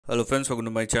Hello friends, welcome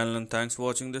to my channel and thanks for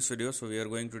watching this video. So we are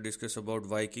going to discuss about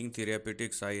Viking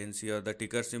Therapeutics INC, or the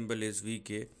ticker symbol is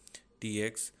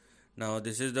Vktx. Now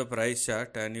this is the price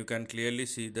chart and you can clearly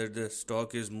see that the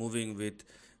stock is moving with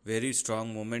very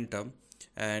strong momentum,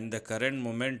 and the current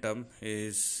momentum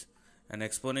is an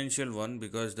exponential one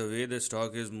because the way the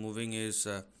stock is moving is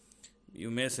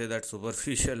you may say that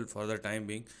superficial for the time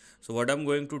being. So what I'm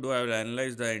going to do, I will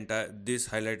analyze the entire this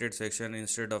highlighted section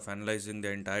instead of analyzing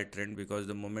the entire trend, because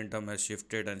the momentum has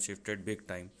shifted and shifted big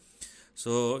time.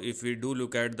 So if we do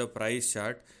look at the price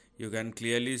chart, you can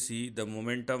clearly see the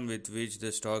momentum with which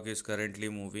the stock is currently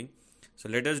moving. So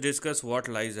let us discuss what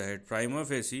lies ahead. Prima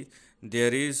facie,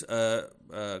 there is a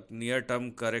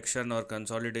near-term correction or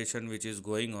consolidation which is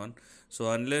going on.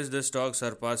 So unless the stock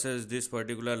surpasses this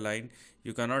particular line,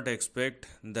 you cannot expect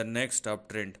the next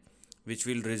uptrend, which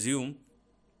will resume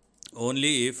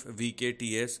only if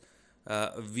VKTX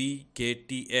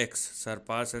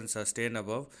surpass and sustain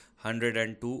above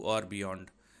 102 or beyond.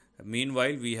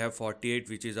 Meanwhile, we have 48,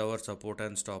 which is our support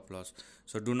and stop loss.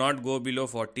 So do not go below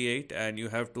 48, and you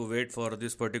have to wait for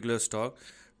this particular stock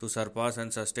to surpass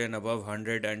and sustain above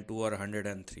 102 or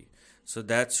 103. So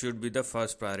that should be the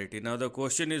first priority. Now the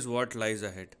question is, what lies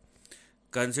ahead?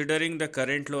 Considering the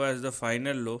current low as the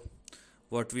final low,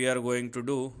 what we are going to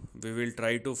do, we will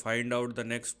try to find out the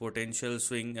next potential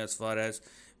swing as far as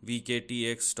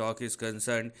VKTX stock is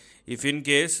concerned. If in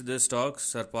case the stock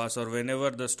surpass, or whenever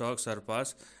the stock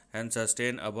surpass and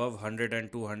sustain above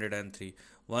 102, 103,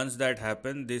 once that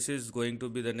happens, this is going to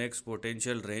be the next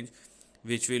potential range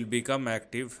which will become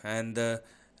active, and the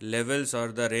levels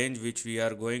or the range which we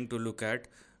are going to look at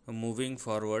moving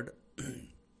forward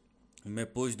may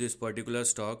push this particular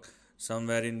stock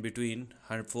somewhere in between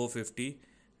 $450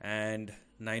 and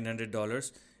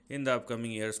 $900 in the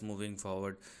upcoming years moving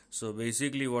forward. So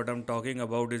basically what I'm talking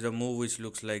about is a move which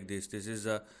looks like this. This is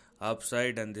the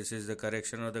upside and this is the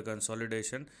correction or the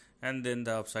consolidation, and then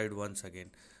the upside once again.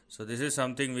 So this is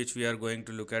something which we are going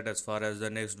to look at as far as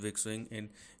the next big swing in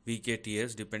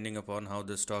VKTS, depending upon how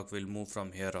the stock will move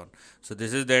from here on. So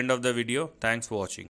this is the end of the video. Thanks for watching.